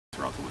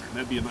the winter. And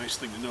that'd be a nice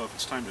thing to know if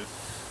it's time to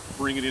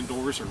bring it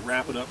indoors or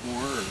wrap it up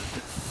more. Or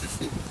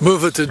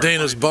move it to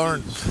Dana's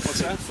barn. What's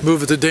that?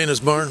 Move it to Dana's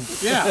barn.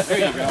 Yeah, there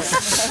you go.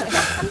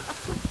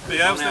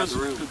 Yeah, that was a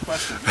good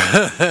question.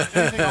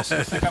 Anything else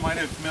you think I might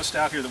have missed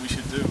out here that we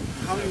should do?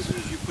 How many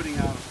are you putting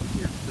out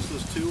here? Just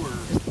those two, or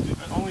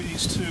only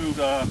these two?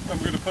 I'm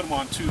going to put them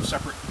on two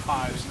separate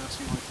hives, and that's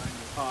the only thing.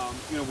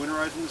 you know,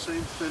 winterizing the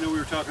same? I know we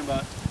were talking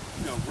about,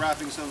 you know,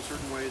 wrapping some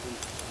certain ways and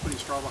putting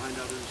straw behind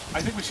others.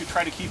 I think we should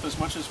try to keep as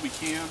much as we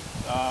can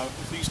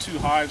with these two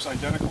hives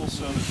identical,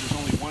 so that there's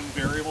only one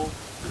variable,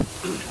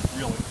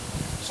 really,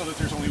 so that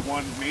there's only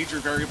one major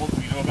variable that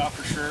we know about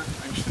for sure.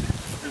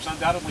 There's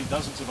undoubtedly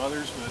dozens of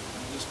others, but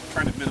I'm just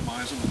trying to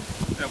minimize them.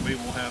 And that way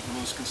we'll have the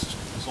most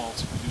consistent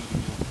results if we do it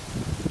again.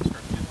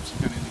 Start to get some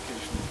kind of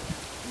indication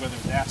of whether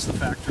that's the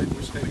factor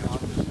or something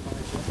else.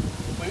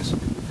 Please?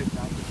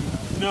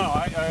 No,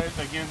 I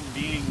again,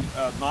 being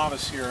a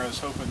novice here, I was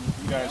hoping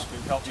you guys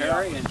could help me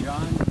out. Terry and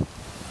John,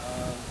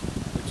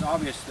 it's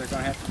obvious they're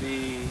going to have to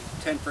be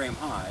 10-frame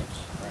hives.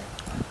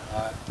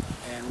 Right.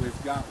 And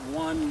we've got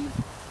one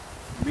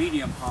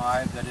medium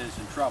hive that is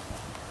in trouble.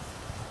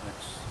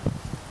 It's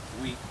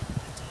weak.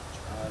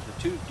 The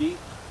two deep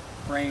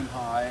frame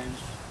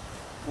hives,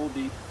 full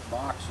deep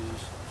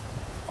boxes,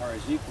 are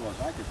as equal as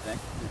I could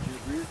think. Would you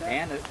agree with that?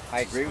 And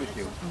I agree with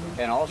you.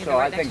 And also,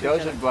 I think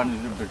those are the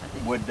ones that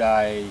would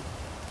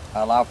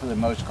allow for the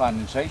most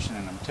condensation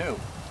in them too.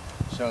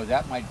 So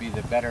that might be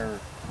the better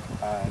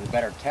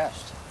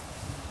test.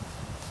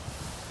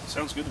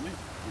 Sounds good to me.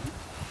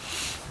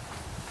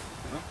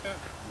 Okay.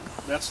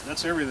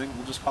 That's everything.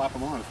 We'll just pop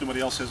them on. If nobody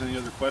else has any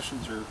other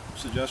questions or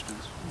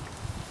suggestions.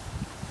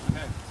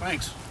 Okay.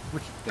 Thanks.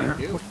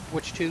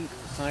 Which two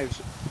hives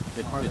are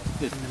in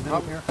the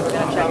middle here? Check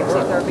and see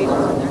if there are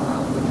beetles in there.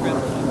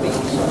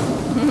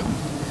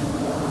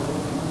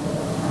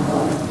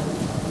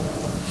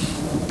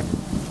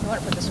 You want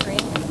to put the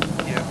screen?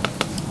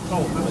 Yeah.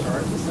 Oh, I'm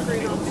sorry.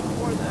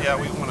 Yeah,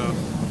 we want to.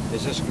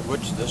 Is this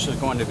this is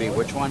going to be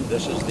which one?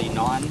 This is the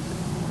non.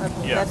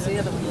 Yeah. That's the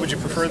other one. Would you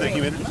prefer the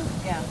humidity?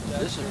 Yeah.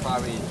 This is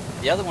probably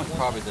the other one's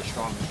probably the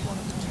strongest one.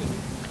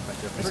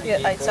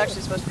 It's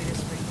actually supposed to be this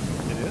screen.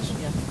 It is.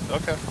 Yeah.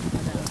 Okay.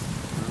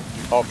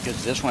 Oh,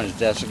 because this one is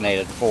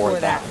designated for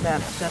that.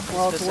 That's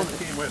Well, it's specific.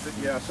 what came with it.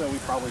 Yeah, so we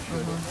probably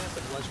should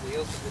Was we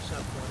open this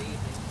up one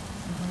evening?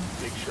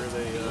 make sure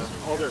they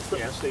all their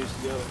equipment stays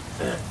together.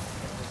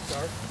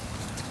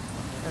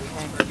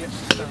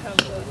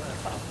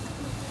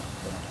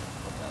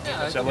 Yeah,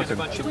 Does that look a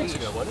bunch of bees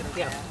ago, wasn't it?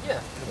 Yeah, yeah.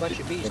 A bunch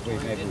of bees.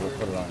 Maybe we'll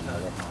put it on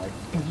another hive.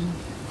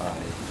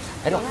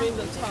 I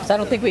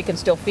don't think we can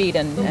still feed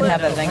and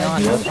have everything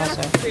on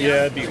also.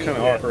 Yeah, it'd be kind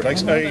of awkward.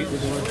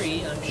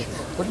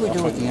 What do we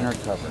do with the inner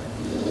cover?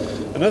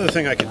 Another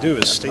thing I could do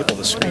is staple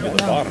the screen to the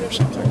bottom or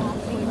something. I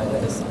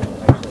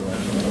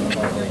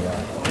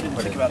didn't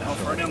think about how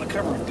far down the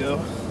cover would go.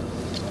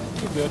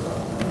 You're good.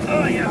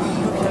 Oh yeah.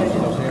 Okay.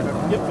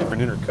 Yep.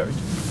 Different inner cover.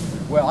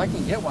 Well, I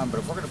can get one, but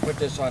if we're going to put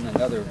this on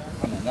another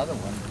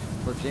one,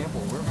 for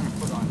example, we're going to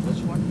put on this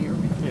one here.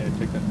 Yeah,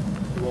 take that.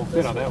 It won't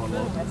fit on that one,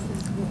 will it?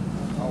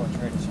 Oh, it's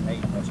right. It's an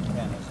 8. That's a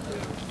 10. Is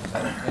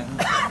that a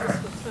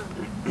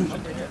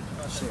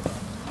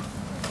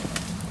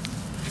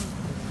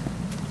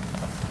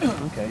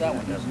 10? Okay. That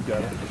one does. You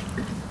got it.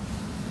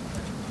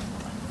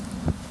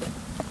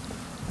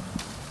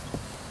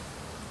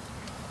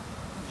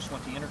 Just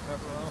want the inner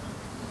cover off.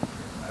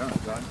 I don't know,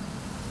 John.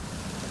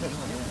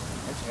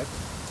 That's it.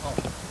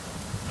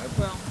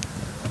 Well,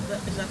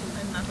 is that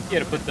not the one? Yeah,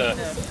 to put the No,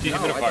 I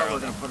dehumidifier thought we were on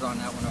going there. to put it on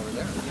that one over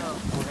there. Oh.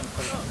 We're going to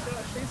put it on.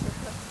 Let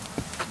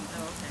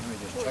me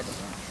just check it.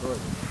 I'm sure.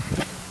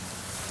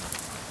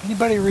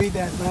 Anybody read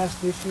that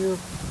last issue of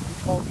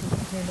Agriculture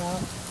that came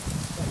out?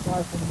 That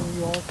guy from New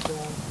York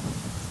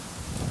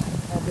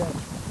had that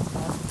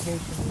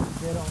modification that he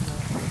did on the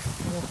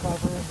inner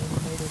cover, and then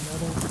he made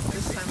another.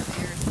 This time of the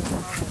year is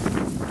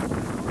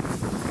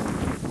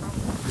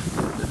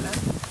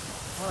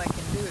all I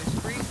can do is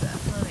freeze that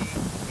honey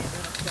and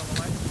then I'll kill the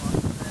lights off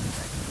and then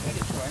I can feed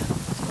it right.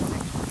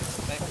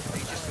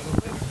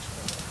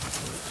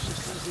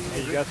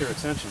 Hey, you got their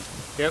attention.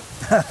 Yep.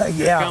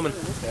 Yeah. Coming.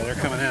 Yeah, they're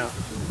coming out.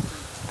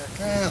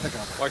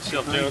 Watch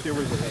yourself, I Joe. think there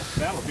was a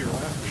battle here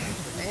last week.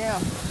 Yeah.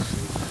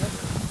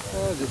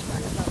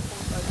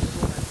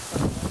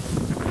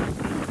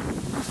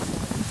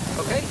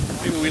 Okay.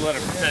 Maybe we let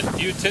it.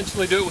 Do you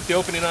intentionally do it with the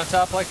opening on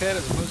top like that,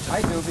 as opposed to?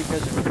 I do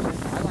because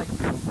I like to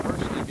do them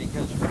personally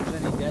because if there's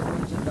any dead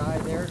ones that die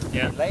there, if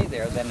they lay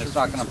there, then it's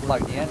not going to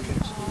plug the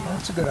entrance.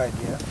 That's a good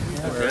idea.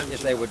 Or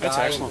if they would That's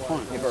die, an excellent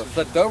point. if they were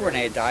flipped over and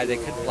they die, they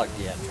could plug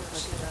the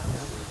entrance.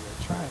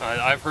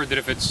 I've heard that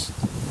if it's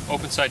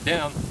open side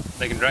down,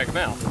 they can drag them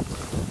out.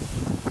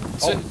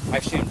 Oh,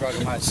 I've seen them drug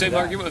them out. Same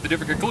argument with a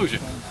different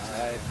conclusion.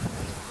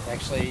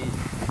 Actually,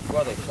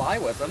 well, they fly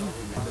with them.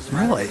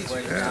 Really?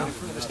 Yeah.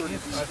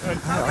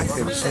 I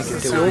could think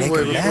it The would old make way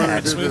him to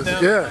mad. do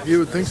this. Yeah, you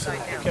would think so.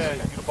 Okay,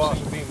 the boss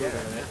will be moving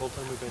that whole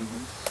time we've been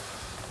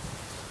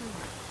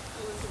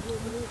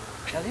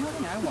here. Now the only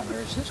thing I wonder,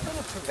 is this going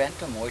to prevent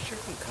the moisture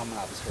from coming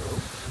up through?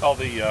 Oh,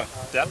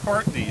 that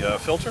part, the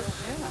filter?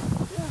 Yeah.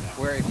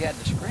 Where if you had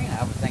the screen,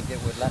 I would think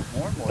it would let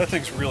more moisture. That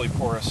thing's really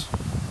porous.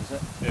 Is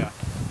it? Yeah.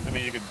 I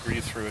mean, you could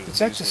breathe through it. Is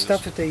that the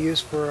stuff that they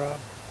use for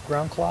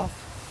ground cloth?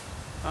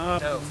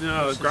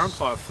 No, ground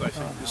cloth I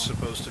think is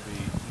supposed to be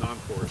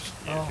non-porous.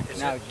 Oh.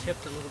 Now,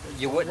 Tipped a little bit.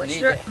 you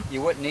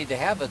wouldn't need to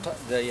have the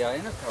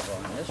inner cover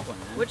on this one.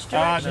 Then. Which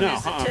direction No,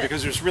 is the tip?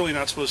 because there's really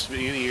not supposed to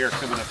be any air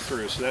coming up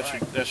through, so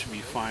that should be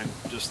fine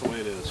just the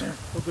way it is. Well,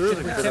 there is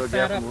a bit of a Tip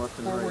that gap up in left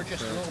and forward right.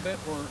 just a little bit,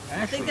 or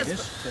I think actually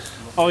it's- this tipped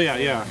a little Oh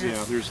yeah.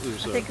 There's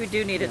I think we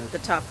do need the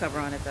top cover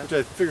on it though. Which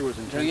I figured was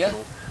Do ya?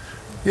 intentional.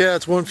 Yeah,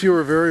 it's one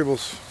fewer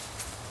variables.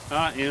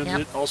 and Yep.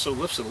 it also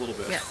lifts it a little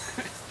bit. Yeah.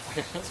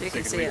 So you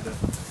can see read it.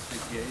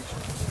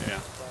 Yeah.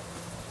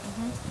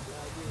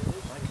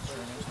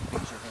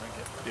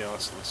 Yeah.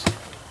 Let's see.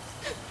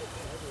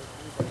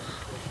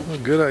 Oh,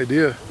 good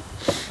idea.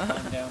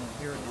 down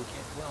here and you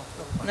can't, well,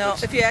 No,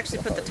 if you actually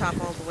put the top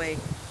all the way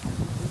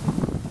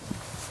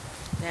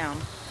down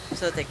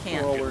so that they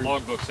can't. We're all wearing,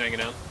 Logbooks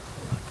hanging out.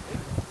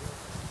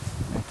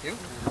 Thank you.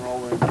 we're all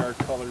wearing dark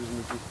colors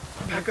and a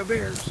pack of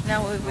bears.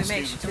 Now we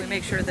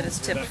make sure that it's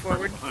tipped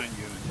forward. Behind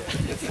you.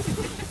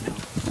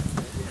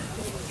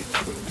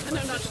 And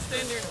I'm not just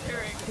standing there and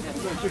carrying.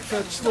 Big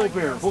fat snow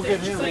bear. We'll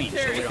get him. We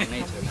don't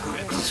need to.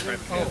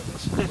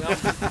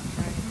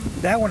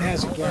 That one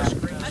has a gap.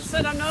 I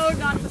said, I know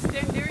not to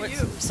stand near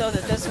you. So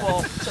that those any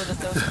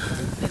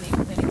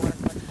water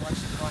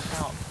collection going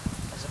out.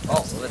 As Oh,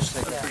 opposed to- let's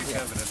take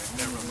yeah.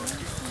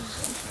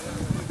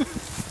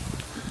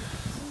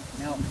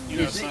 Now, You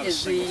know, it's not a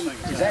single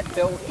thing. is that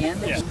built in?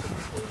 Yeah.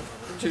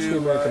 To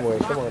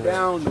knock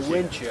down the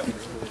wind chill.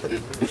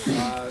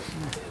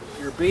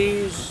 Your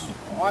bees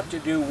ought to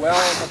do well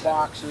in the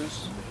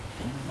boxes.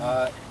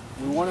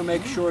 We want to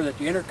make sure that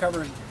the inner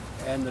covers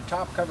and the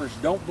top covers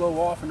don't blow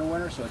off in the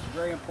winter, so it's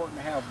very important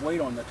to have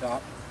weight on the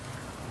top.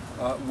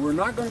 We're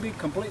not going to be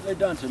completely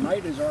done.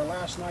 Tonight is our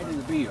last night in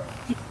the bee yard.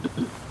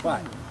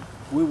 But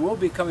we will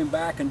be coming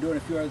back and doing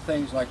a few other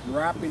things like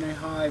wrapping a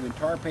hive in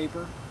tar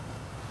paper.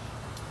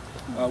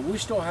 We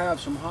still have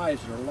some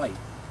hives that are light.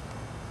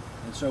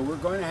 And so we're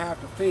going to have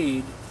to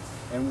feed,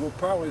 and we'll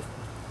probably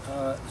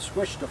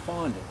switch to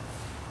fondant,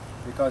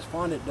 because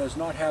fondant does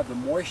not have the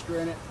moisture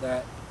in it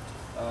that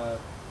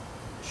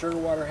sugar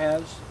water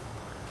has.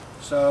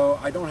 So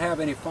I don't have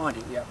any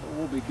fondant yet, but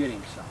we'll be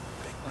getting some.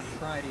 on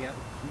Friday, I'll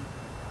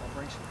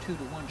bring some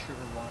 2-to-1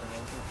 sugar water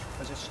over,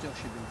 because it still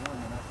should be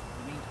warm enough.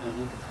 In the meantime,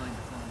 we can find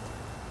the phone.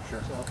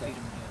 Sure. So I'll Okay. feed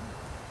them again.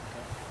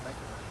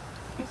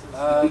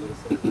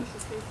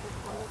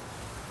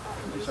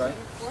 I'm sorry?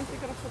 Weren't they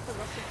going to put the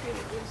recipe in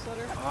the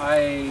newsletter?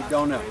 I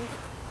don't know.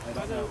 I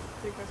don't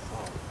think I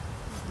saw it.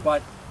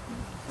 But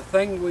the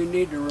thing we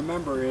need to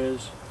remember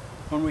is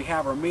when we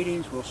have our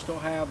meetings, we'll still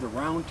have the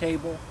round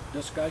table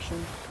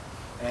discussion,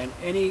 and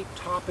any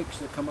topics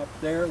that come up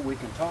there we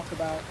can talk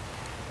about.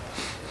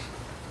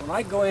 When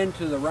I go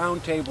into the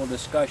round table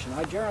discussion,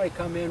 I generally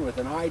come in with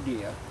an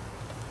idea.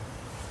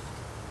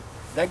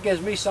 That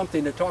gives me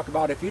something to talk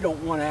about if you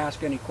don't want to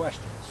ask any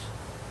questions.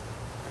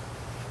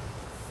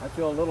 I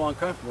feel a little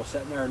uncomfortable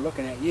sitting there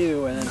looking at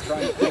you and then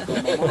trying to think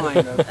in my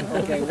mind of,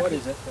 okay, what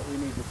is it that we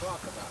need to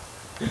talk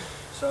about?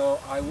 So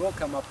I will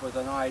come up with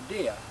an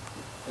idea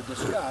to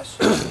discuss,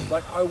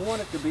 but I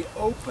want it to be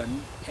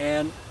open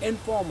and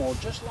informal,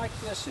 just like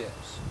this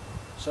is,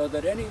 so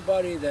that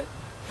anybody that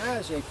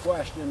has a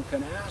question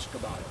can ask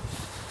about it.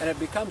 And it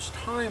becomes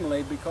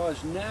timely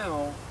because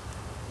now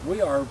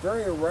we are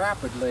very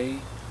rapidly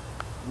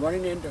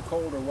running into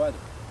colder weather.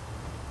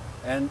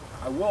 And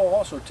I will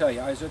also tell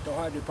you, I was at the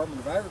Ohio Department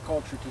of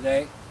Agriculture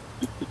today,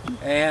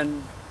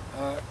 and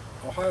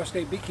Ohio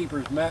State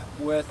beekeepers met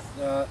with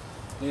the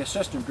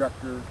assistant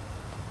director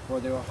for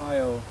the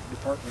Ohio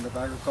Department of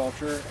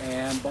Agriculture,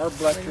 and Barb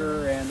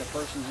Bletcher, and the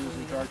person who's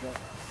in charge of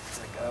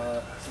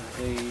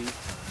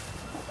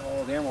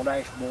the emerald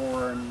ash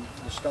borer and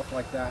the stuff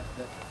like that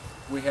that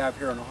we have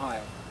here in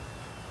Ohio.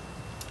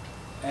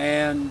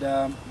 And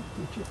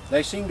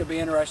they seem to be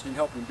interested in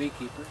helping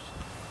beekeepers.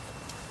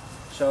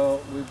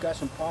 So we've got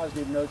some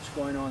positive notes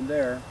going on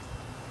there.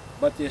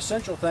 But the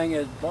essential thing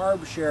is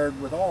Barb shared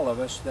with all of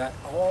us that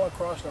all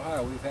across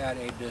Ohio we've had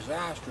a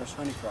disastrous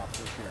honey crop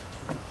this year.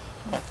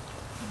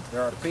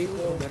 There are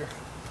people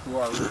who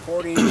are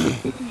reporting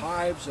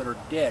hives that are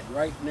dead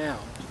right now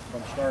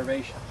from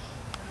starvation.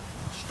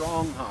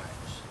 Strong hives.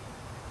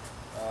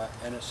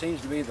 And it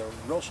seems to be the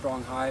real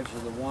strong hives are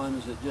the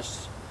ones that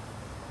just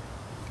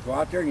go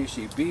out there and you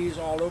see bees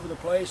all over the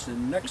place,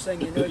 and next thing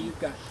you know you've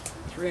got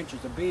 3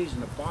 inches of bees in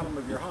the bottom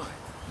of your hive.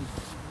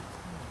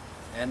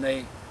 And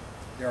there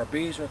are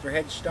bees with their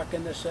heads stuck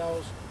in the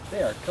cells.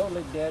 They are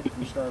totally dead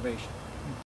from starvation.